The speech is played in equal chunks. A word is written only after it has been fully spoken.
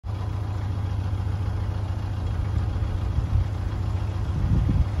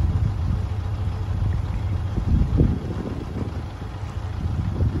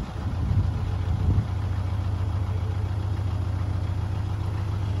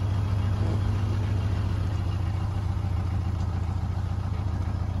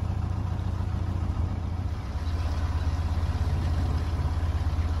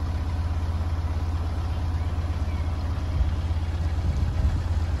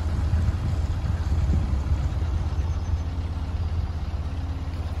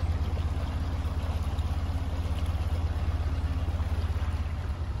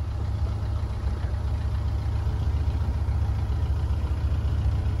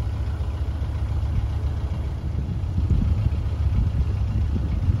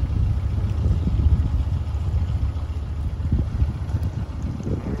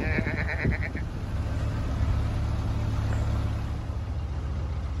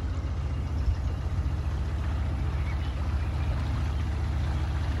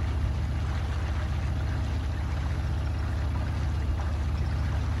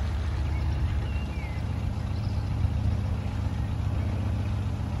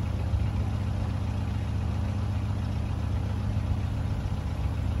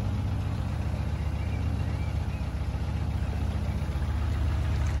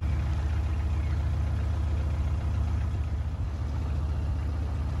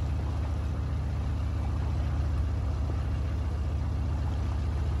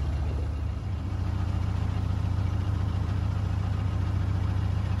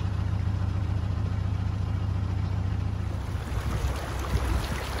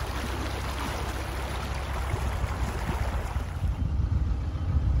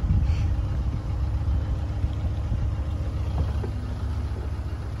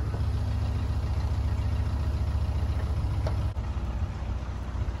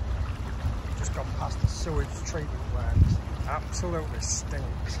sewage treatment works. Absolutely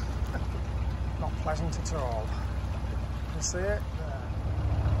stinks. Not pleasant at all. You can see it there.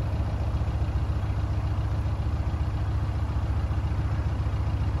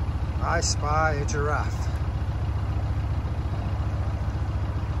 I spy a giraffe.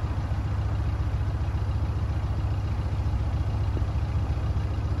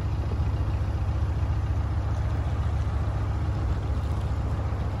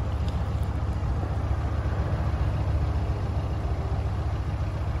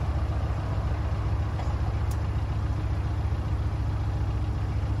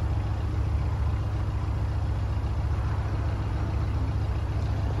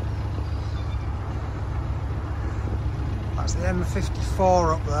 That's the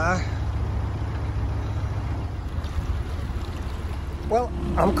M54 up there. Well,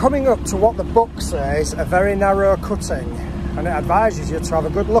 I'm coming up to what the book says, a very narrow cutting, and it advises you to have a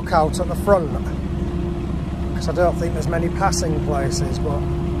good look out at the front, because I don't think there's many passing places. But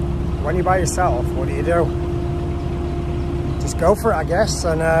when you're by yourself, what do? Just go for it, I guess,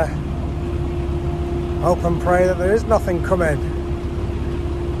 and hope and pray that there is nothing coming.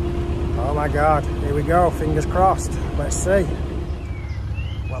 Oh my God, here we go, fingers crossed. Let's see.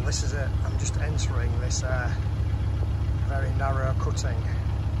 Well, this is it. I'm just entering this very narrow cutting.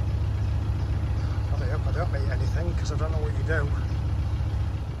 I hope I don't meet anything, because I don't know what you do.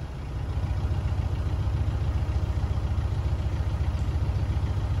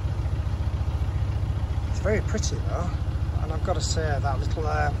 It's very pretty though, and I've got to say that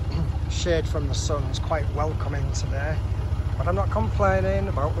little shade from the sun is quite welcoming today. But I'm not complaining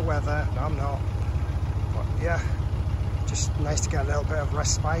about the weather, no I'm not. But yeah, just nice to get a little bit of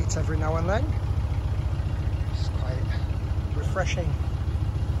respite every now and then. It's quite refreshing.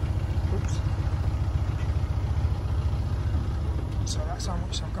 Oops. So that's how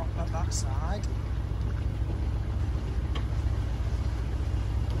much I've got at that side.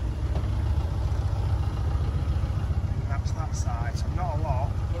 And that's that side, so not a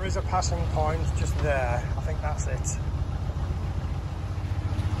lot. There is a passing point just there, I think that's it.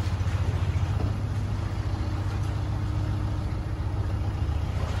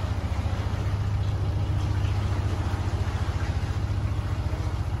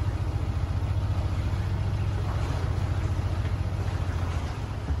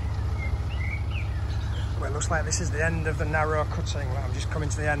 Looks like this is the end of the narrow cutting that I'm just coming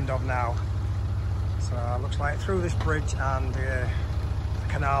to the end of now. So it looks like through this bridge, and the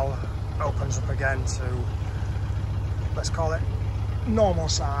canal opens up again to, let's call it normal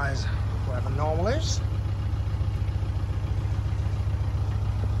size, whatever normal is.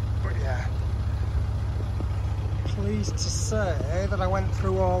 But yeah, pleased to say that I went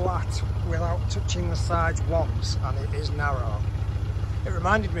through all that without touching the sides once, and it is narrow. It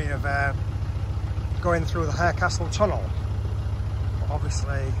reminded me of going through the Harecastle tunnel, but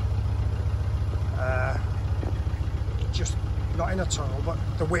obviously just not in a tunnel, but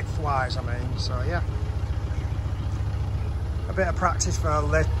the width wise I mean. So yeah, a bit of practice for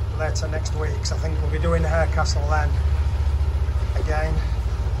later next week, because I think we'll be doing Harecastle then again.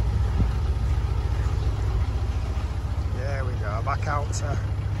 There we go, back out to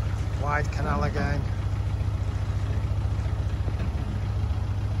Wide Canal again.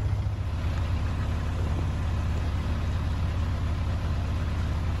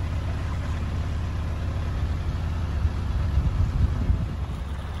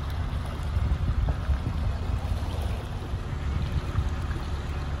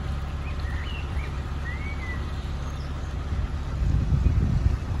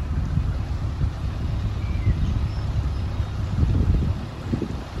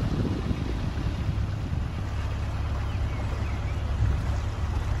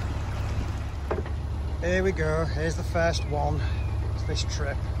 Here we go, here's the first one of this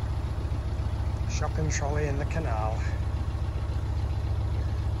trip. Shopping trolley in the canal.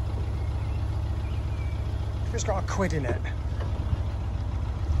 It's got a quid in it.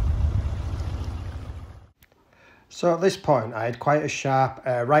 So at this point I had quite a sharp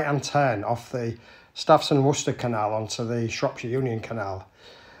right hand turn off the Staffordshire and Worcestershire canal onto the Shropshire Union canal.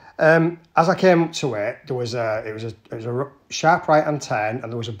 As I came up to it, there was a sharp right-hand turn,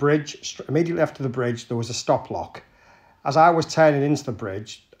 and there was a bridge. Immediately after the bridge, there was a stop lock. As I was turning into the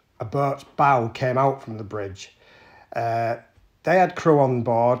bridge, a boat's bow came out from the bridge. They had crew on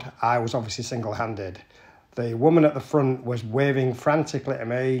board. I was obviously single-handed. The woman at the front was waving frantically to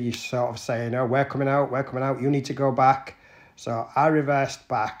me, sort of saying, "Oh, we're coming out, you need to go back." So I reversed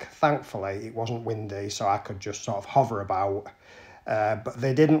back. Thankfully, it wasn't windy, so I could just sort of hover about. But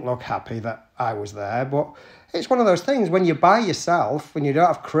they didn't look happy that I was there. But it's one of those things, when you're by yourself, when you don't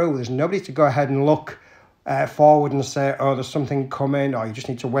have crew, there's nobody to go ahead and look forward and say, oh, there's something coming, or you just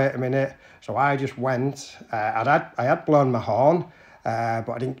need to wait a minute. So I just went. I had blown my horn, but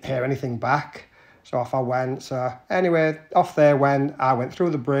I didn't hear anything back. So off I went. So anyway, off they went. I went through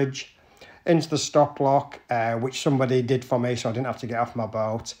the bridge into the stop lock, which somebody did for me, so I didn't have to get off my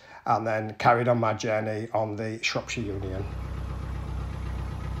boat, and then carried on my journey on the Shropshire Union.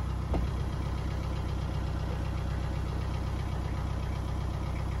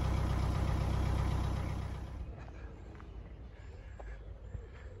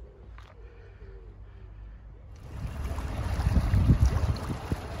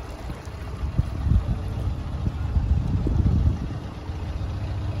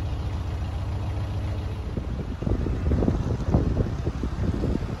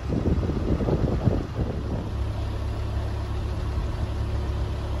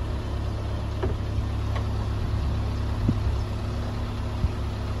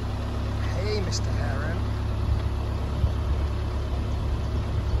 Mr. Heron.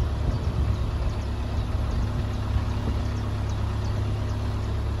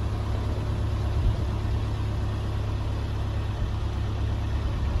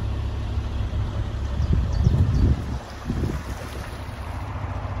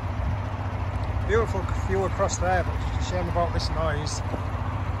 Beautiful view across there, but just a shame about this noise.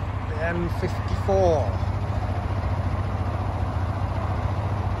 The M54.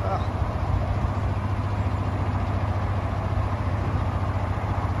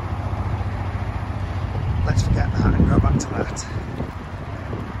 Let's forget that and go back to that.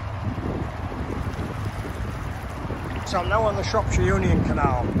 So I'm now on the Shropshire Union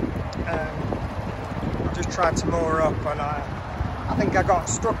Canal. I just tried to moor up, and I think I got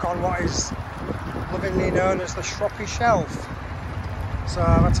stuck on what is lovingly known as the Shropshire Shelf. So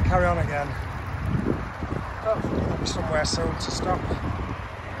I've had to carry on again. Hopefully there'll be somewhere soon to stop.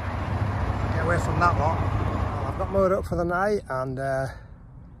 Get away from that lot. Well, I've got moored up for the night, and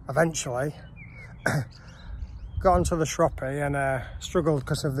eventually got onto the Shropshire and struggled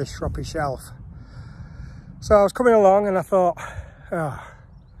because of this Shropshire Shelf. So I was coming along and I thought, oh,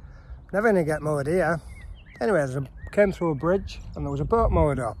 never going to get moored here. Anyway, came through a bridge and there was a boat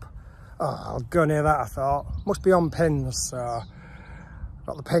moored up. Oh, I'll go near that, I thought. Must be on pins. So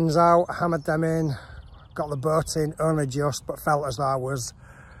got the pins out, hammered them in, got the boat in only just, but felt as though I was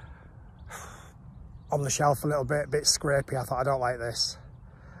on the shelf a little bit scrapey. I thought, I don't like this.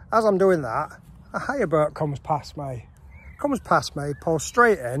 As I'm doing that, a hire boat comes past me, pulls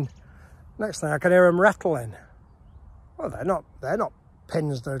straight in. Next thing I can hear them rattling. Well, they're not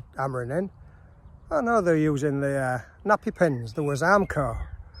pins they're hammering in. I know they're using the nappy pins. There was Armco.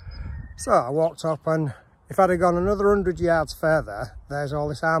 So I walked up, and if I'd have gone another 100 yards further, there's all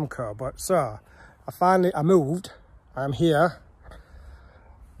this Armco. But so I moved. I'm here,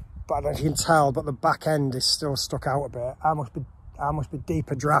 but I don't know if you can tell, but the back end is still stuck out a bit. I must be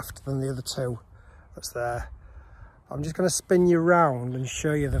deeper draft than the other two that's there. I'm just going to spin you round and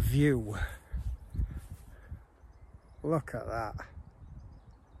show you the view. Look at that.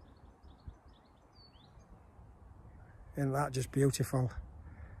 Isn't that just beautiful?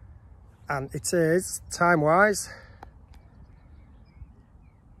 And it is, time-wise,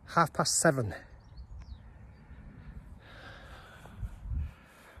 7:30.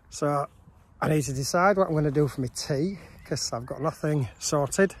 So I need to decide what I'm going to do for my tea, because I've got nothing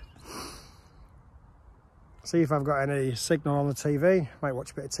sorted. See if I've got any signal on the TV. Might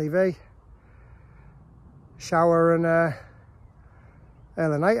watch a bit of TV. Shower and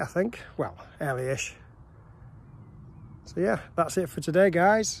early night, I think. Well, early-ish. So yeah, that's it for today,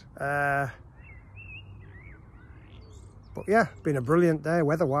 guys. But yeah, been a brilliant day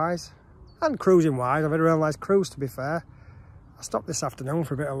weather-wise and cruising-wise. I've had a real nice cruise, to be fair. I stopped this afternoon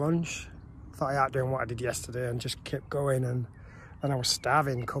for a bit of lunch. Thought I out doing what I did yesterday and just kept going, and then I was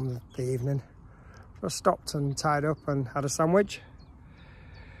starving come the evening. So I stopped and tied up and had a sandwich.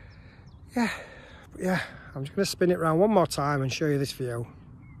 Yeah, but yeah, I'm just going to spin it around one more time and show you this view.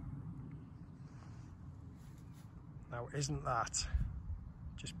 Now, isn't that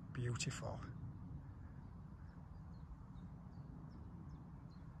just beautiful?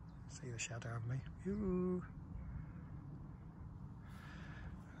 See the shadow of me? Ooh.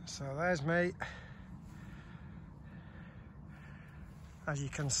 So there's me. As you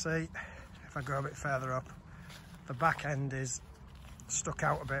can see, if I go a bit further up, the back end is stuck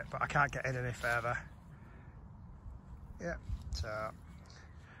out a bit, but I can't get in any further. Yeah, so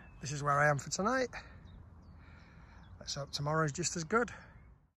this is where I am for tonight. Let's hope tomorrow's just as good.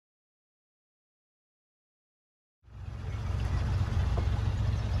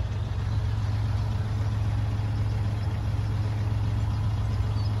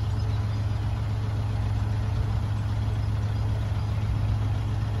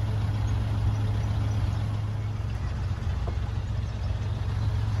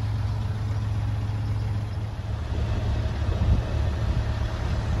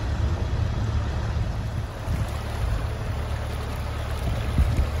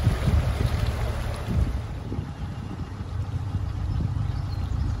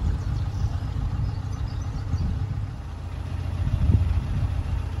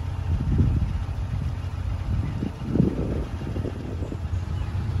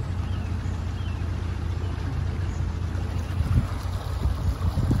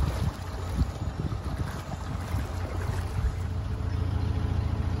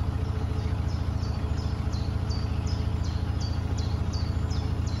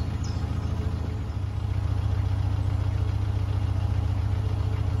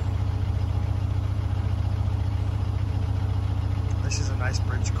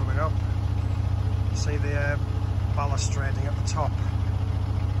 coming up. See the balustrading at the top.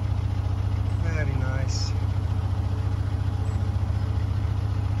 Very nice.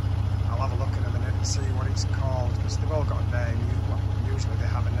 I'll have a look in a minute and see what it's called, because they've all got a name. Well, usually they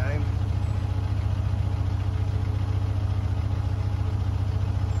have a name.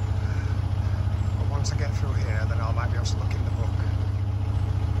 But once I get through here, then I might be able to look in the book.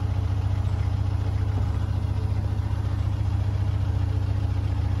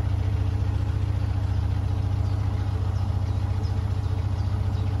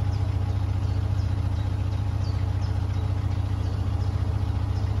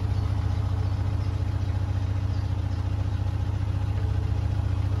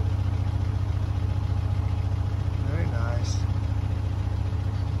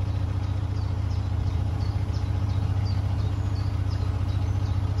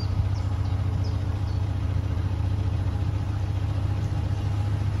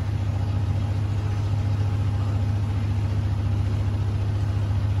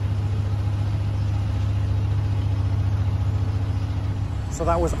 So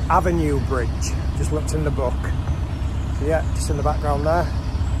that was Avenue Bridge, just looked in the book. So yeah, just in the background there.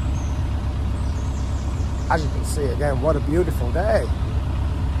 As you can see again, what a beautiful day.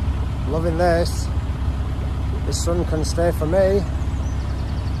 Loving this. The sun can stay for me.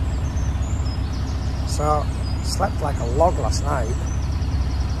 So, slept like a log last night.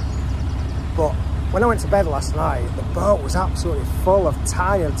 But when I went to bed last night, the boat was absolutely full of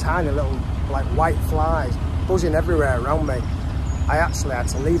tiny little like white flies buzzing everywhere around me. I actually had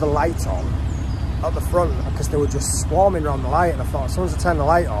to leave a light on at the front because they were just swarming around the light, and I thought as soon as I turn the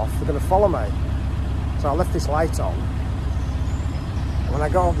light off, they're going to follow me. So I left this light on. And when I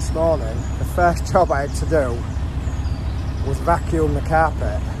got up this morning, the first job I had to do was vacuum the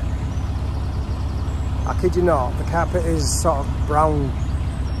carpet. I kid you not, the carpet is sort of brown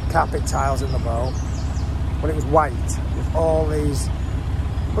carpet tiles in the boat, but it was white with all these,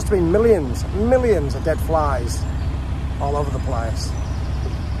 must have been millions of dead flies all over the place.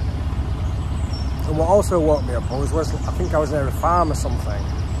 And what also woke me up was I think I was near a farm or something,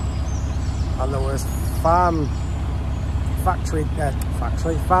 and there was farm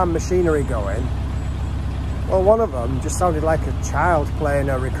machinery going. Well, one of them just sounded like a child playing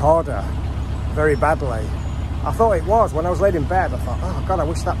a recorder very badly. I thought it was. When I was laid in bed, I thought, oh God, I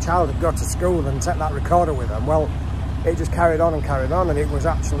wish that child had gone to school and take that recorder with them. Well, it just carried on, and it was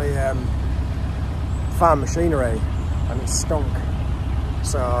actually farm machinery, and it stunk.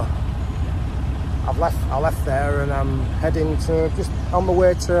 So I left there, and I'm heading to, just on the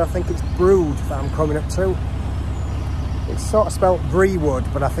way to, I think it's Brewood that I'm coming up to. It's sort of spelt Brewood,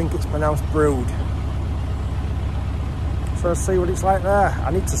 but I think it's pronounced Brewood. So let's see what it's like there.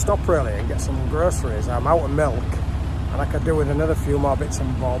 I need to stop really and get some groceries. I'm out of milk, and I could do with another few more bits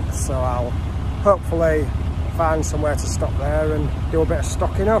and bobs, so I'll hopefully find somewhere to stop there and do a bit of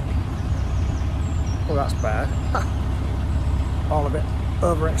stocking up. Well, that's bad. All a bit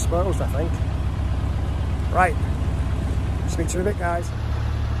overexposed, I think. Right, speak to you in a bit, guys.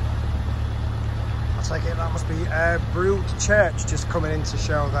 I take it that must be Brewood Church just coming into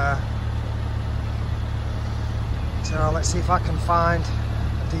show there. So let's see if I can find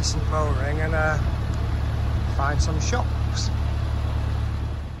a decent mooring and find some shops.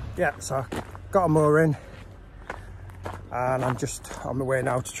 Yeah, so got a mooring, and I'm just on my way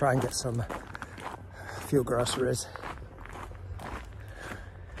now to try and get a few groceries.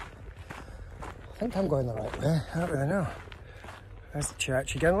 I think I'm going the right way, I don't really know. There's the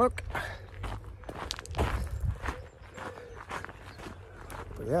church again, look.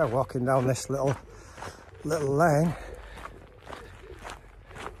 But yeah, walking down this little lane.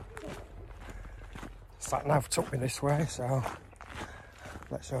 Sat nav took me this way, so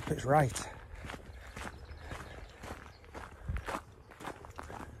let's hope it's right.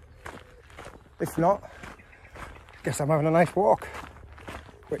 If not, I guess I'm having a nice walk,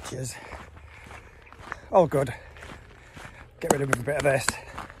 which is all good. Get rid of a bit of this.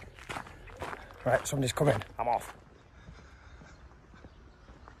 Right, somebody's coming, I'm off.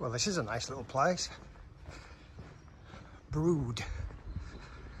 Well, this is a nice little place. Brewood.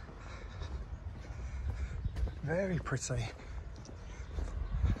 Very pretty.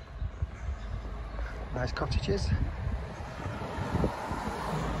 Nice cottages.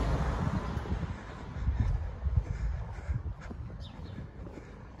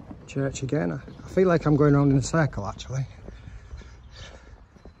 Church again. I feel like I'm going around in a circle actually.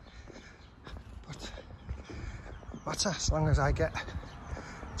 But matter as long as I get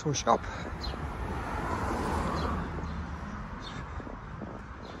to a shop.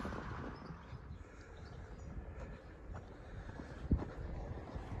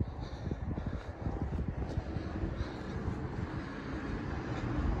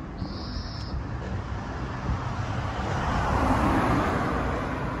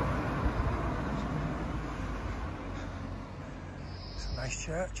 Nice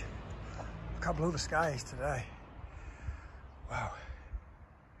church. Look how blue the sky is today. Wow.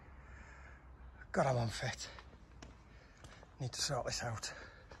 God, I'm unfit. Need to sort this out.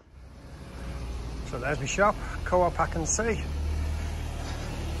 So there's my shop, Co-op I can see.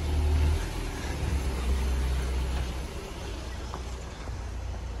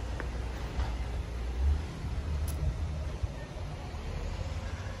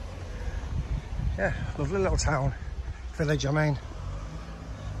 Yeah, lovely little town, village I mean.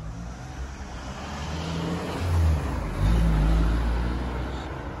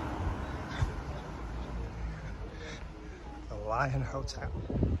 The Lion Hotel.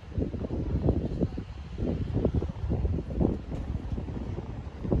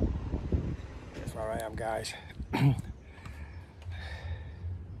 That's where I am, guys.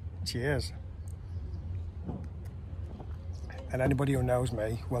 Cheers. And anybody who knows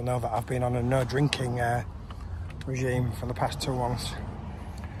me will know that I've been on a no drinking regime for the past 2 months,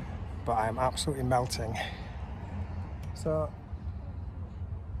 but I'm absolutely melting. So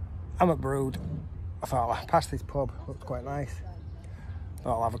I'm at Brewood. I thought I'll pass this pub, looked quite nice.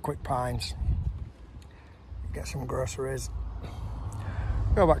 Thought I'll have a quick pint, get some groceries,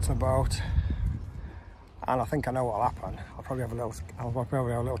 go back to the boat, and I think I know what'll happen. I'll probably have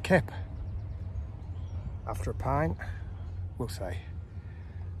a little kip after a pint. We'll see.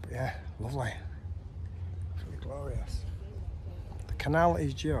 But yeah, lovely. Absolutely glorious. The canal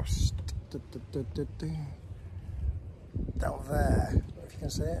is just down there, if you can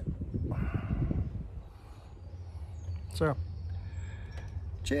see it. So,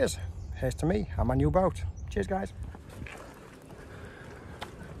 cheers. Here's to me and my new boat. Cheers, guys.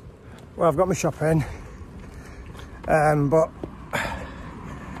 Well, I've got my shopping, but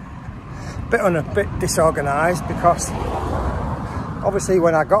a bit disorganised because obviously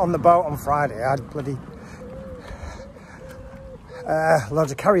when I got on the boat on Friday I had bloody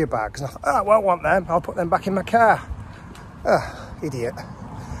loads of carrier bags and I thought, oh, I won't want them, I'll put them back in my car. Idiot.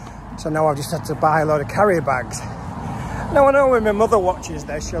 So now I've just had to buy a load of carrier bags. Now I know when my mother watches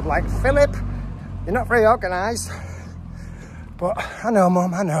this she'll be like, Philip, you're not very organised. But I know,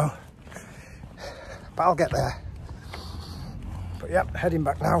 Mum, I know. But I'll get there. But yep, heading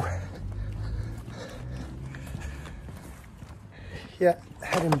back now. Yeah,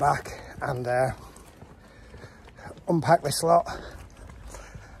 heading back and unpack this lot,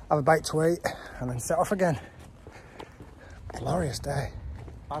 have a bite to eat and then set off again. Glorious day.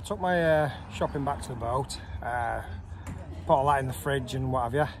 I took my shopping back to the boat, put all that in the fridge and what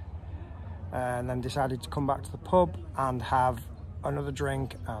have you, and then decided to come back to the pub and have another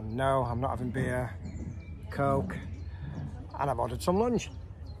drink. And no, I'm not having beer, Coke, and I've ordered some lunch.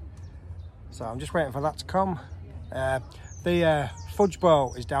 So I'm just waiting for that to come. The fudge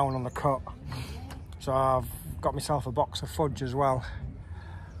bowl is down on the cut, so I've got myself a box of fudge as well.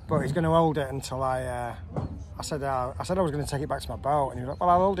 But he's going to hold it until I said I was going to take it back to my boat, and he was like, well,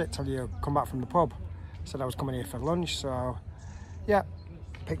 I'll hold it till you come back from the pub. I said I was coming here for lunch, so yeah,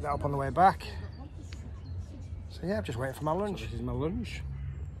 picked that up on the way back. So yeah, I'm just waiting for my lunch. So this is my lunch.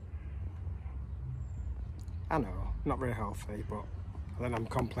 I know, not very healthy, but then I'm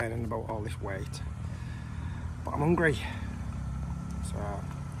complaining about all this weight. But I'm hungry. So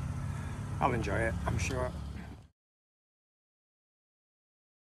I'll enjoy it, I'm sure.